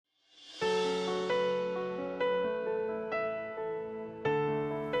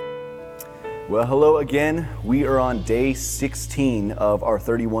Well, hello again. We are on day 16 of our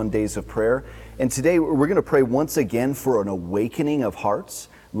 31 days of prayer. And today we're going to pray once again for an awakening of hearts.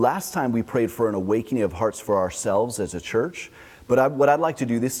 Last time we prayed for an awakening of hearts for ourselves as a church. But what I'd like to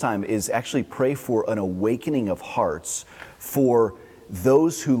do this time is actually pray for an awakening of hearts for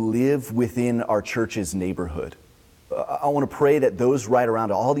those who live within our church's neighborhood. I want to pray that those right around,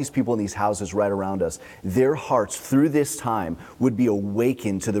 all these people in these houses right around us, their hearts through this time would be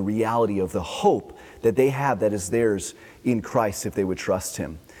awakened to the reality of the hope that they have that is theirs in Christ if they would trust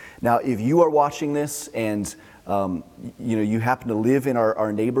Him. Now, if you are watching this and you happen to live in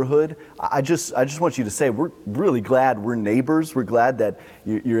our neighborhood, I just want you to say we're really glad we're neighbors. We're glad that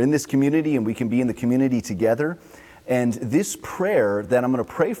you're in this community and we can be in the community together. And this prayer that I'm going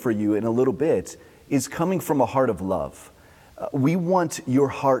to pray for you in a little bit is coming from a heart of love. We want your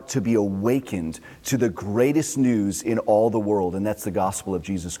heart to be awakened to the greatest news in all the world, and that's the gospel of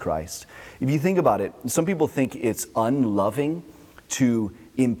Jesus Christ. If you think about it, some people think it's unloving to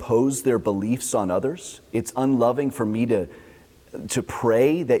impose their beliefs on others. It's unloving for me to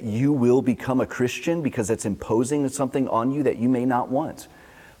pray that you will become a Christian because it's imposing something on you that you may not want.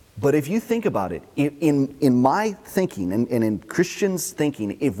 But if you think about it, in my thinking and in Christians'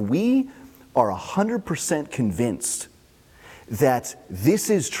 thinking, if we are 100% convinced that this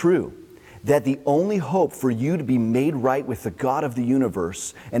is true, that the only hope for you to be made right with the God of the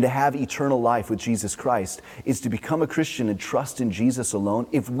universe and to have eternal life with Jesus Christ is to become a Christian and trust in Jesus alone,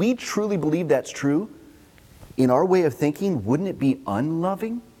 if we truly believe that's true, in our way of thinking, wouldn't it be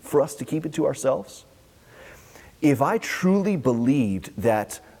unloving for us to keep it to ourselves? If I truly believed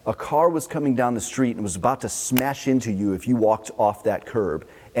that a car was coming down the street and was about to smash into you if you walked off that curb,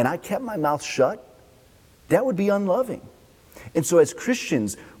 and I kept my mouth shut, that would be unloving. And so as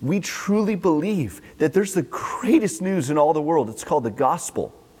Christians, we truly believe that there's the greatest news in all the world. It's called the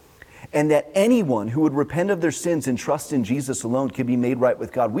gospel. And that anyone who would repent of their sins and trust in Jesus alone can be made right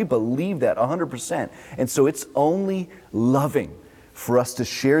with God. We believe that 100%. And so it's only loving for us to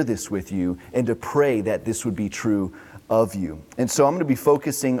share this with you and to pray that this would be true of you. And so I'm going to be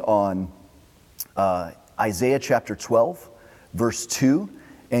focusing on Isaiah chapter 12, verse 2.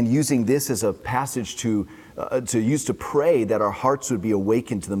 And using this as a passage to use to pray that our hearts would be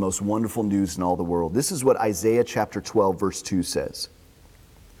awakened to the most wonderful news in all the world. This is what Isaiah chapter 12 verse 2 says.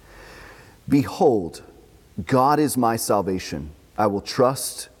 Behold, God is my salvation. I will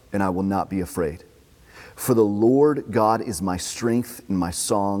trust and I will not be afraid. For the Lord God is my strength and my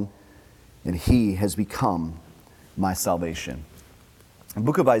song, and He has become my salvation. The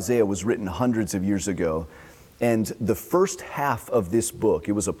book of Isaiah was written hundreds of years ago. And the first half of this book,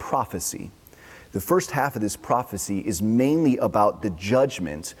 it was a prophecy. The first half of this prophecy is mainly about the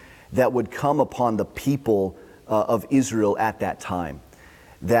judgment that would come upon the people of Israel at that time.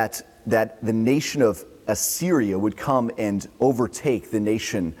 That the nation of Assyria would come and overtake the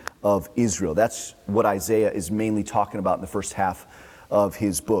nation of Israel. That's what Isaiah is mainly talking about in the first half of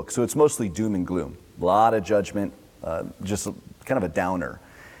his book. So it's mostly doom and gloom. A lot of judgment, just kind of a downer.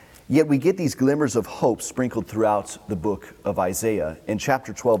 Yet we get these glimmers of hope sprinkled throughout the book of Isaiah, and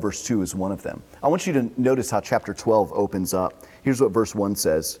chapter 12, verse 2 is one of them. I want you to notice how chapter 12 opens up. Here's what verse 1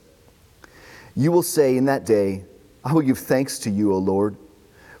 says. You will say in that day, I will give thanks to you, O Lord,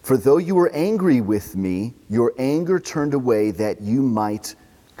 for though you were angry with me, your anger turned away that you might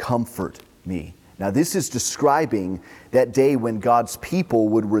comfort me. Now this is describing that day when God's people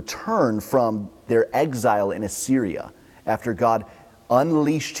would return from their exile in Assyria after God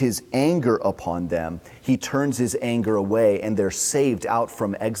unleashed His anger upon them. He turns His anger away and they're saved out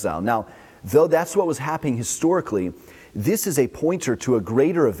from exile. Now, though that's what was happening historically, this is a pointer to a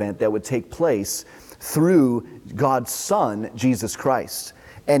greater event that would take place through God's Son, Jesus Christ.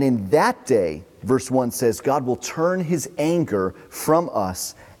 And in that day, verse 1 says, God will turn His anger from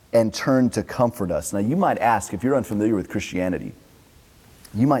us and turn to comfort us. Now, you might ask, if you're unfamiliar with Christianity,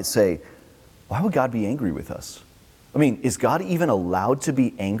 you might say, why would God be angry with us? I mean, is God even allowed to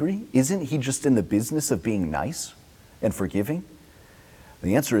be angry? Isn't He just in the business of being nice and forgiving?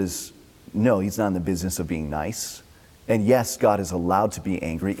 The answer is no, He's not in the business of being nice. And yes, God is allowed to be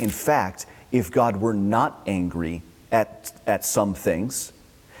angry. In fact, if God were not angry at some things,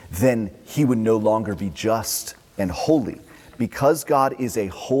 then He would no longer be just and holy. Because God is a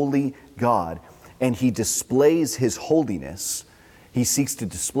holy God and He displays His holiness, He seeks to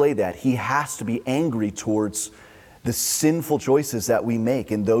display that. He has to be angry towards the sinful choices that we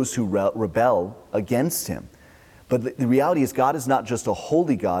make and those who rebel against Him. But the reality is God is not just a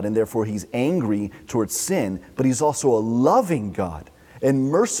holy God and therefore He's angry towards sin, but He's also a loving God and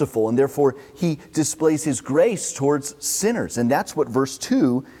merciful, and therefore He displays His grace towards sinners. And that's what verse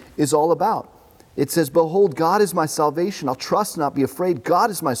 2 is all about. It says, behold, God is my salvation. I'll trust and not be afraid. God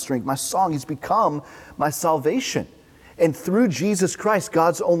is my strength, my song. He's become my salvation. And through Jesus Christ,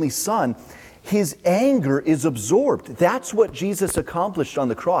 God's only Son, his anger is absorbed. That's what Jesus accomplished on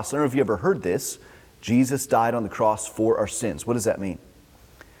the cross. I don't know if you ever heard this. Jesus died on the cross for our sins. What does that mean?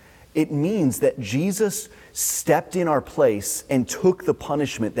 It means that Jesus stepped in our place and took the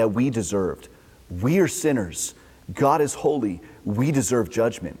punishment that we deserved. We are sinners. God is holy. We deserve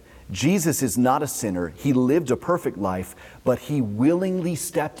judgment. Jesus is not a sinner. He lived a perfect life, but he willingly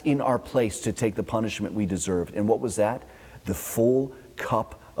stepped in our place to take the punishment we deserved. And what was that? The full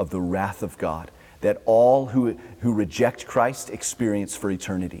cup of the wrath of God that all who reject Christ experience for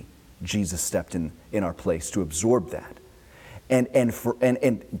eternity. Jesus stepped in our place to absorb that. And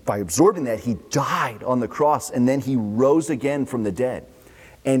by absorbing that, he died on the cross, and then he rose again from the dead.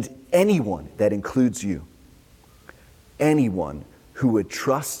 And anyone, that includes you, anyone who would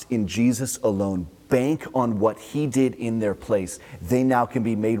trust in Jesus alone, bank on what he did in their place, they now can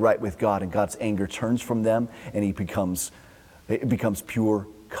be made right with God, and God's anger turns from them, and it becomes pure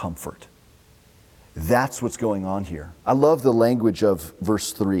comfort. That's what's going on here. I love the language of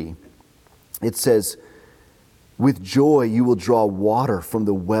verse 3. It says, with joy you will draw water from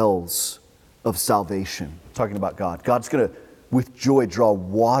the wells of salvation. Talking about God. God's going to, with joy, draw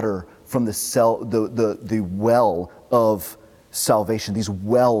water from the well of salvation, these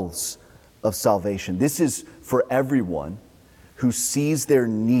wells of salvation. This is for everyone who sees their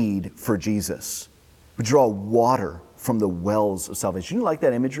need for Jesus. We draw water from the wells of salvation. You like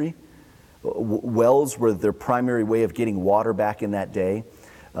that imagery? Wells were their primary way of getting water back in that day.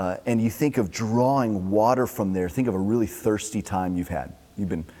 And you think of drawing water from there. Think of a really thirsty time you've had. You've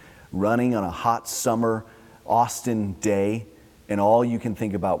been running on a hot summer Austin day, and all you can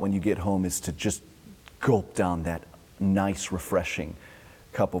think about when you get home is to just gulp down that nice, refreshing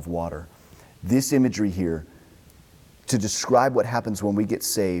cup of water. This imagery here, to describe what happens when we get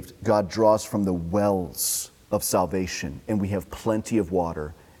saved, God draws from the wells of salvation, and we have plenty of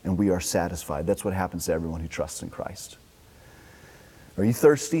water, and we are satisfied. That's what happens to everyone who trusts in Christ. Are you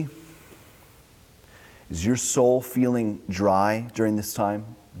thirsty? Is your soul feeling dry during this time?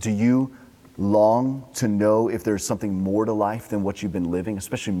 Do you long to know if there's something more to life than what you've been living,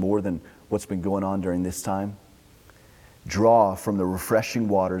 especially more than what's been going on during this time? Draw from the refreshing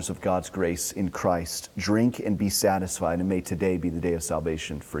waters of God's grace in Christ. Drink and be satisfied, and may today be the day of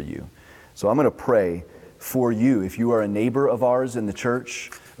salvation for you. So I'm going to pray for you. If you are a neighbor of ours in the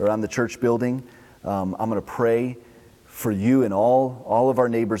church, around the church building, I'm going to pray for you and all of our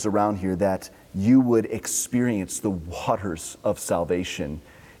neighbors around here that you would experience the waters of salvation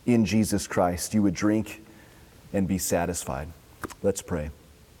in Jesus Christ. You would drink and be satisfied. Let's pray.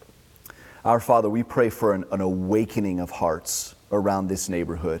 Our Father, we pray for an awakening of hearts around this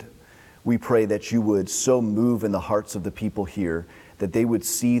neighborhood. We pray that you would so move in the hearts of the people here that they would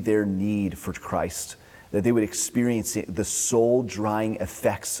see their need for Christ, that they would experience the soul-drying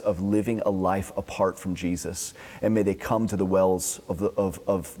effects of living a life apart from Jesus. And may they come to the wells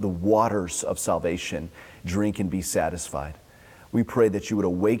of the waters of salvation, drink and be satisfied. We pray that you would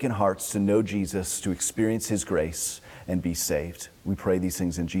awaken hearts to know Jesus, to experience his grace, and be saved. We pray these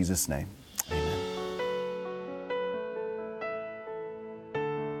things in Jesus' name.